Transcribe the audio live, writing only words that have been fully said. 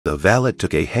The valet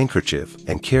took a handkerchief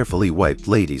and carefully wiped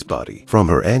Lady's body from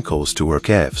her ankles to her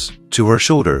calves, to her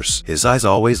shoulders. His eyes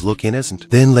always look innocent.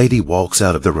 Then Lady walks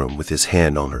out of the room with his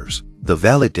hand on hers. The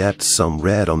valet dabbed some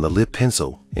red on the lip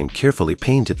pencil and carefully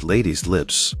painted Lady's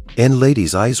lips. And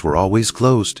Lady's eyes were always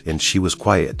closed and she was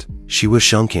quiet. She was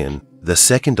Shunkin, the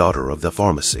second daughter of the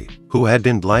pharmacy, who had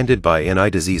been blinded by an eye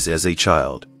disease as a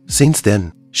child. Since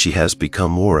then, she has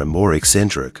become more and more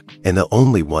eccentric, and the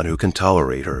only one who can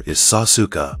tolerate her is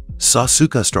Sasuke.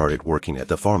 Sasuke started working at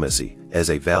the pharmacy as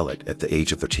a valet at the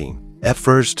age of 13. At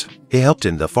first, he helped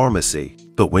in the pharmacy,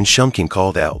 but when Shunkin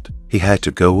called out, he had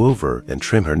to go over and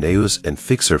trim her nails and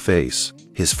fix her face.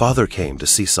 His father came to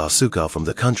see Sasuke from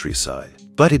the countryside,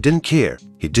 but he didn't care.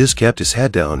 He just kept his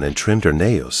head down and trimmed her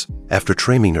nails. After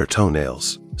trimming her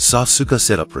toenails, Sasuke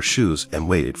set up her shoes and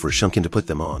waited for Shunkin to put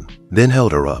them on, then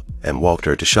held her up and walked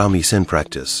her to shamisen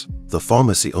practice. The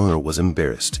pharmacy owner was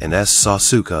embarrassed and asked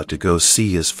Sasuke to go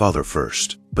see his father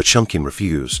first, but Shunkin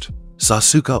refused.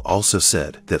 Sasuke also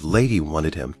said that Lady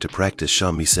wanted him to practice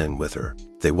shamisen with her.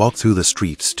 They walked through the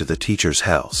streets to the teacher's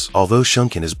house. Although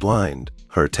Shunkin is blind,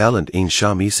 her talent in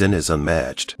shamisen is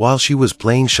unmatched. While she was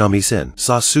playing shamisen,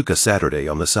 Sasuke sat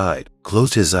on the side,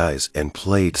 closed his eyes and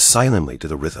played silently to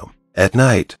the rhythm. At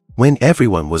night, when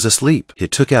everyone was asleep, he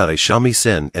took out a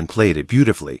shamisen and played it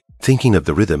beautifully, thinking of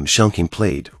the rhythm Shunkin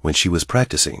played when she was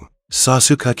practicing.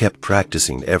 Sasuke kept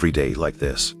practicing every day like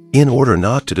this. In order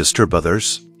not to disturb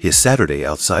others, he sat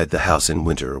outside the house in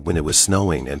winter when it was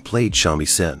snowing and played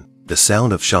shamisen. The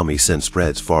sound of shamisen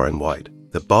spreads far and wide.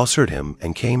 The boss heard him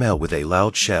and came out with a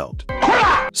loud shout.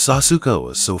 Sasuke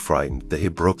was so frightened that he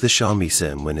broke the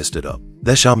shamisen when he stood up.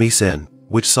 The shamisen,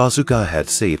 which Sasuke had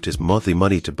saved his monthly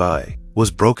money to buy,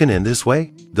 was broken in this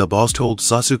way. The boss told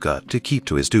Sasuke to keep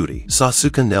to his duty.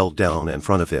 Sasuke knelt down in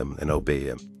front of him and obeyed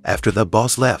him. After the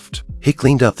boss left, he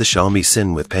cleaned up the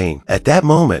shamisen with pain. At that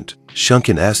moment,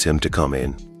 Shunkin asked him to come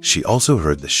in. She also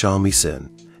heard the shamisen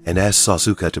and asked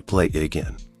Sasuke to play it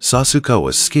again. Sasuke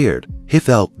was scared. He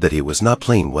felt that he was not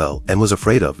playing well and was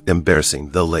afraid of embarrassing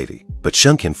the lady. But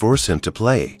Shunkin forced him to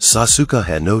play. Sasuke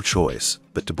had no choice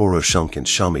but to borrow Shunkin's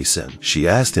shamisen. She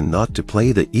asked him not to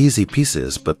play the easy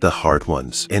pieces but the hard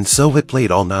ones, and so he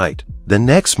played all night. The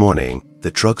next morning,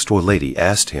 the drugstore lady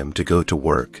asked him to go to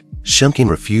work. Shunkin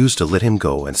refused to let him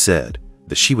go and said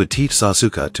that she would teach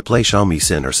Sasuke to play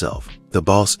shamisen herself. The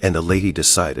boss and the lady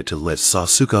decided to let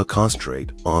Sasuke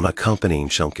concentrate on accompanying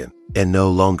Shunkin and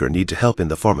no longer need to help in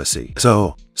the pharmacy.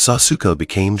 So, Sasuke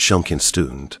became Shunkin's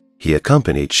student. He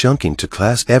accompanied Shunkin to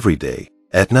class every day.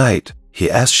 At night, he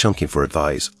asked Shunkin for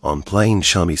advice on playing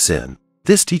shamisen.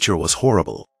 This teacher was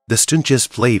horrible. The student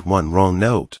just played one wrong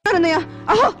note.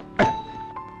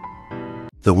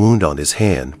 The wound on his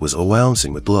hand was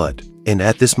oozing with blood, and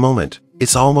at this moment,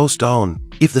 it's almost dawn.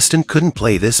 If the student couldn't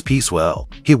play this piece well,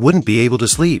 he wouldn't be able to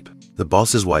sleep. The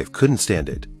boss's wife couldn't stand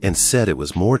it and said it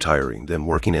was more tiring than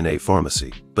working in a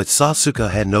pharmacy. But Sasuke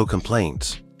had no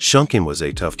complaints. Shunkin was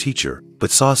a tough teacher,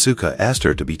 but Sasuke asked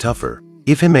her to be tougher.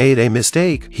 If he made a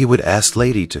mistake, he would ask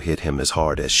Lady to hit him as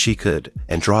hard as she could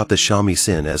and drop the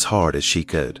shamisen as hard as she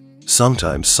could.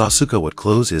 Sometimes Sasuke would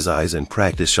close his eyes and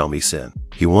practice shamisen.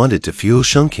 He wanted to feel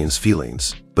Shunkin's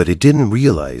feelings, but he didn't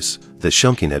realize that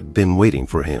Shunkin had been waiting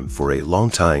for him for a long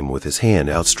time with his hand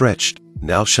outstretched.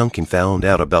 Now Shunkin found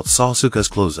out about Sasuke's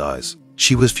closed eyes.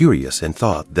 She was furious and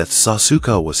thought that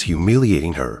Sasuke was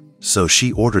humiliating her, so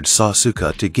she ordered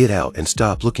Sasuke to get out and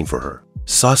stop looking for her.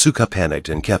 Sasuke panicked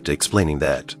and kept explaining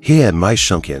that he admires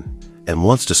Shunkin and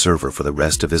wants to serve her for the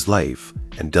rest of his life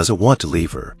and doesn't want to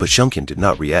leave her, but Shunkin did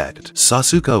not react.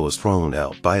 Sasuke was thrown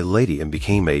out by a lady and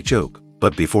became a joke,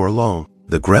 but before long,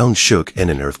 the ground shook and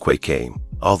an earthquake came.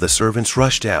 All the servants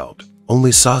rushed out.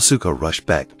 Only Sasuke rushed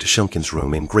back to Shunkin's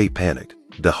room in great panic.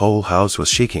 The whole house was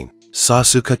shaking.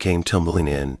 Sasuke came tumbling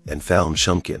in and found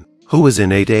Shunkin, who was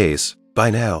in a daze. By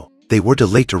now, they were too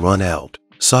late to run out.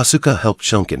 Sasuke helped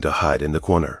Shunkin to hide in the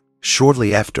corner.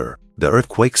 Shortly after, the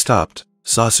earthquake stopped.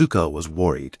 Sasuke was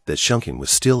worried that Shunkin was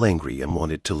still angry and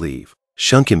wanted to leave.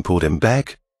 Shunkin pulled him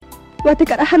back.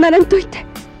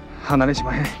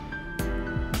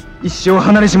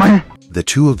 The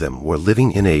two of them were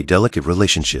living in a delicate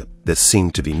relationship that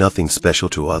seemed to be nothing special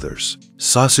to others.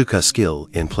 Sasuke's skill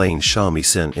in playing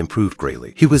shamisen improved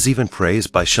greatly. He was even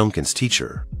praised by Shunkin's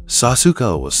teacher.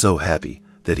 Sasuke was so happy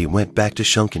that he went back to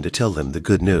Shunkin to tell him the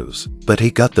good news. But he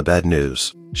got the bad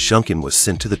news. Shunkin was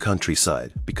sent to the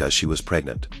countryside because she was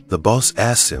pregnant. The boss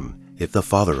asked him if the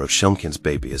father of Shunkin's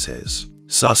baby is his.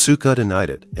 Sasuke denied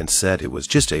it and said it was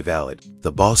just a valet.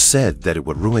 The boss said that it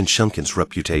would ruin Shunkin's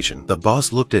reputation. The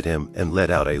boss looked at him and let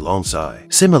out a long sigh.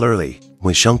 Similarly,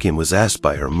 when Shunkin was asked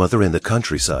by her mother in the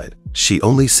countryside, she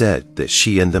only said that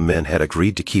she and the men had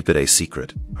agreed to keep it a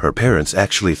secret. Her parents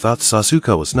actually thought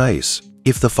Sasuke was nice.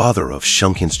 If the father of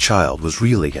Shunkin's child was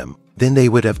really him, then they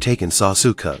would have taken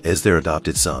Sasuke as their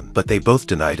adopted son, but they both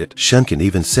denied it. Shunkin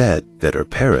even said that her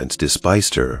parents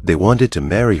despised her. They wanted to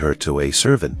marry her to a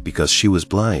servant because she was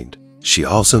blind. She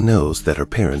also knows that her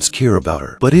parents care about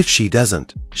her, but if she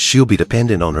doesn't, she'll be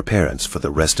dependent on her parents for the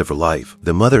rest of her life.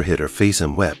 The mother hid her face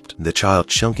and wept. The child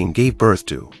Shunkin gave birth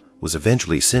to was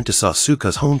eventually sent to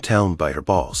Sasuke's hometown by her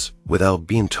boss, without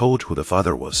being told who the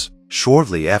father was.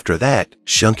 Shortly after that,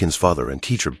 Shunkin's father and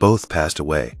teacher both passed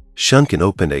away. Shunkin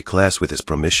opened a class with his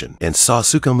permission, and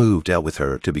Sasuke moved out with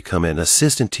her to become an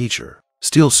assistant teacher.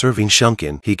 Still serving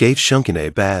Shunkin, he gave Shunkin a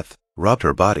bath, rubbed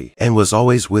her body, and was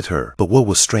always with her. But what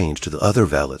was strange to the other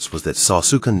valets was that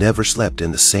Sasuke never slept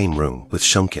in the same room with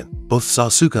Shunkin. Both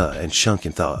Sasuke and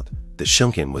Shunkin thought that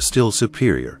Shunkin was still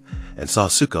superior, and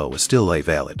Sasuke was still a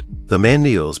valet. The man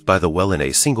kneels by the well in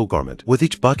a single garment. With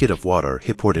each bucket of water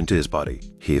he poured into his body,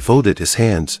 he folded his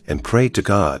hands and prayed to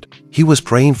God. He was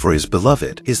praying for his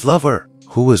beloved, his lover,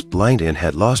 who was blind and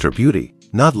had lost her beauty.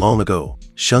 Not long ago,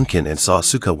 Shunkin and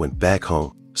Sasuke went back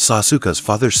home. Sasuke's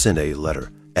father sent a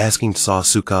letter asking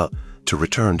Sasuke to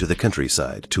return to the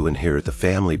countryside to inherit the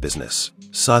family business.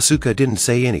 Sasuke didn't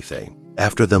say anything.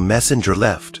 After the messenger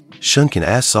left, Shunkin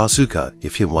asked Sasuke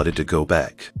if he wanted to go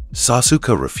back.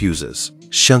 Sasuke refuses.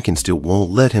 Shunkin still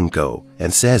won't let him go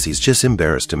and says he's just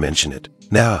embarrassed to mention it.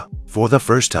 Now, for the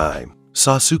first time,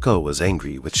 Sasuke was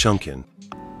angry with Shunkin.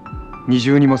 二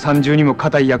重にも三重にも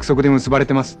固い約束で結ばれ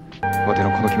てます。わての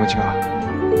この気持ちが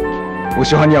お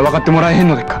師範には分かってもらえへん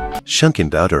のでっか。Shunkin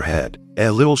bowed her head,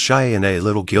 a little shy and a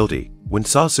little guilty. When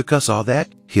Sasuke saw that,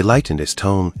 he lightened his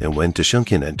tone and went to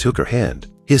Shunkin and took her hand.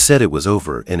 He said it was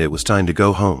over and it was time to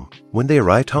go home. When they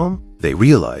arrived home, they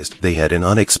realized they had an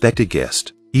unexpected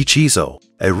guest. Ichizo,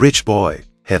 a rich boy,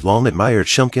 had long admired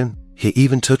Shunkin. He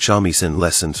even took shamisen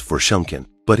lessons for Shunkin,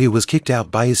 but he was kicked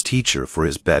out by his teacher for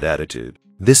his bad attitude.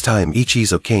 This time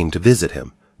Ichizo came to visit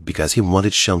him because he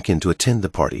wanted Shunkin to attend the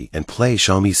party and play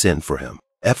shamisen for him.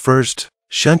 At first,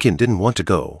 Shunkin didn't want to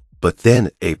go, but then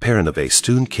a parent of a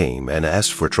student came and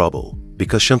asked for trouble.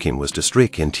 Because Shunkin was too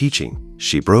strict in teaching,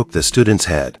 she broke the student's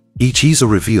head. Ichizo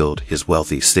revealed his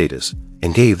wealthy status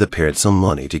and gave the parent some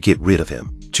money to get rid of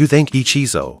him. To thank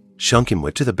Ichizo, Shunkin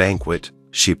went to the banquet.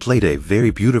 She played a very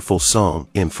beautiful song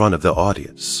in front of the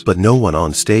audience, but no one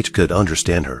on stage could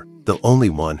understand her. The only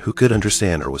one who could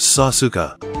understand her was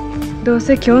Sasuke. どう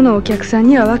せ今日のお客さん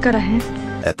には分からへん。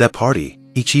 At that party,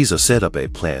 Ichizo set up a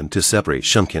plan to separate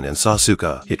Shunkin and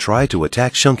Sasuke. He tried to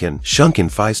attack Shunkin.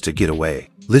 Shunkin fights to get away,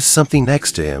 lifts something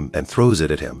next to him and throws it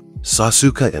at him.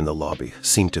 Sasuke in the lobby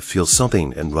seemed to feel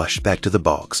something and rushed back to the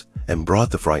box and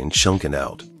brought the frightened Shunkin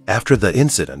out. After the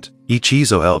incident,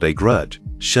 Ichizo held a grudge.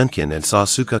 Shunkin and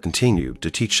Sasuke continued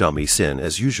to teach shamisen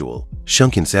as usual.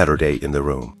 Shunkin Saturday in the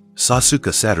room,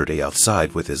 Sasuke Saturday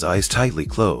outside with his eyes tightly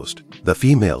closed. The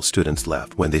female students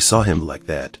laughed when they saw him like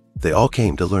that. They all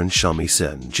came to learn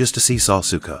shamisen just to see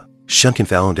Sasuke. Shunkin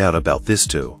found out about this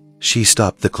too. She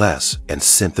stopped the class and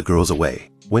sent the girls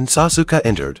away. When Sasuke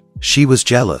entered, she was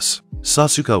jealous.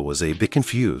 Sasuke was a bit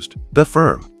confused, but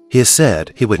firm. He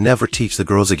said he would never teach the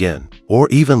girls again, or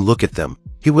even look at them.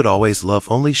 He would always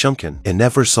love only Shunkin and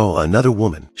never saw another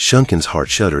woman. Shunkin's heart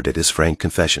shuddered at his frank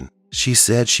confession. She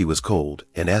said she was cold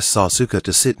and asked Sasuke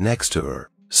to sit next to her.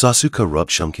 Sasuke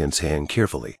rubbed Shunkin's hand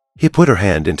carefully. He put her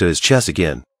hand into his chest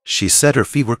again. She said her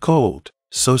feet were cold,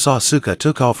 so Sasuke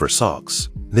took off her socks.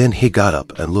 Then he got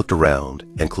up and looked around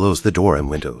and closed the door and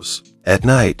windows. At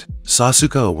night,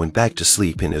 Sasuke went back to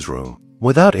sleep in his room.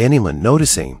 Without anyone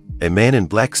noticing, a man in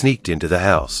black sneaked into the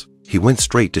house. He went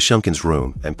straight to Shunkin's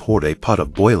room and poured a pot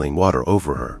of boiling water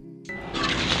over her.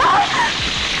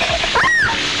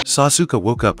 Sasuke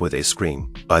woke up with a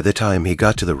scream. By the time he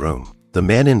got to the room, the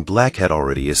man in black had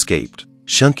already escaped.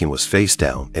 Shunkin was face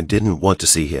down and didn't want to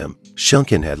see him.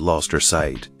 Shunkin had lost her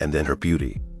sight and then her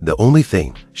beauty. The only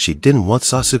thing she didn't want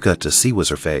Sasuke to see was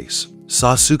her face.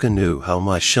 Sasuke knew how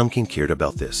much Shunkin cared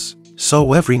about this.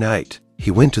 So every night, he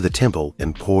went to the temple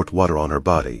and poured water on her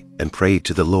body and prayed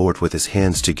to the Lord with his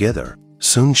hands together.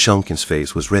 Soon Shunkin's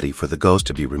face was ready for the ghost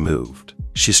to be removed.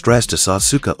 She stressed to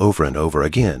Sasuke over and over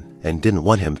again and didn't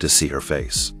want him to see her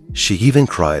face. She even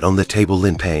cried on the table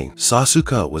in pain.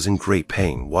 Sasuke was in great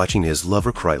pain watching his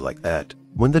lover cry like that.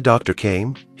 When the doctor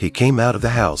came, he came out of the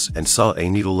house and saw a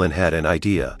needle and had an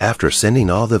idea. After sending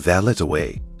all the valets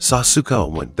away, Sasuke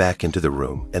went back into the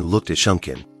room and looked at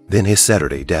Shunkin. Then he sat her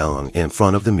down in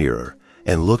front of the mirror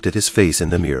and looked at his face in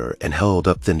the mirror and held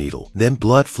up the needle. Then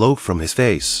blood flowed from his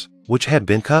face, which had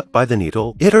been cut by the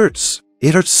needle. It hurts!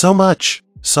 It hurts so much!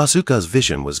 Sasuke's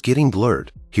vision was getting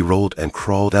blurred. He rolled and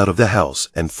crawled out of the house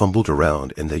and fumbled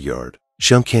around in the yard.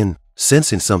 Shunkin,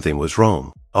 sensing something was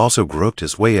wrong, also groped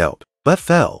his way out, but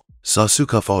fell.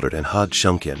 Sasuke faltered and hugged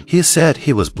Shunkin. He said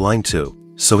he was blind too,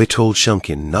 so he told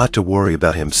Shunkin not to worry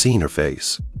about him seeing her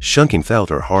face. Shunkin felt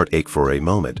her heart ache for a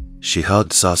moment. She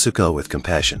hugged Sasuke with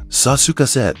compassion. Sasuke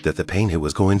said that the pain he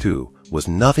was going through was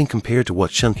nothing compared to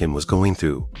what Shunkin was going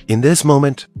through. In this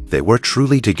moment, they were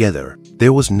truly together.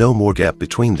 There was no more gap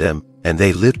between them, and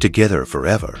they lived together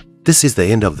forever. This is the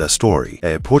end of the story.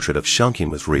 A portrait of Shunkin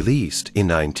was released in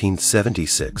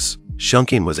 1976.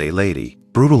 Shunkin was a lady,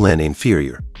 brutal and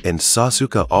inferior, and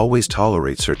Sasuke always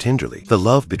tolerates her tenderly. The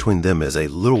love between them is a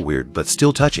little weird but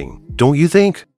still touching, don't you think?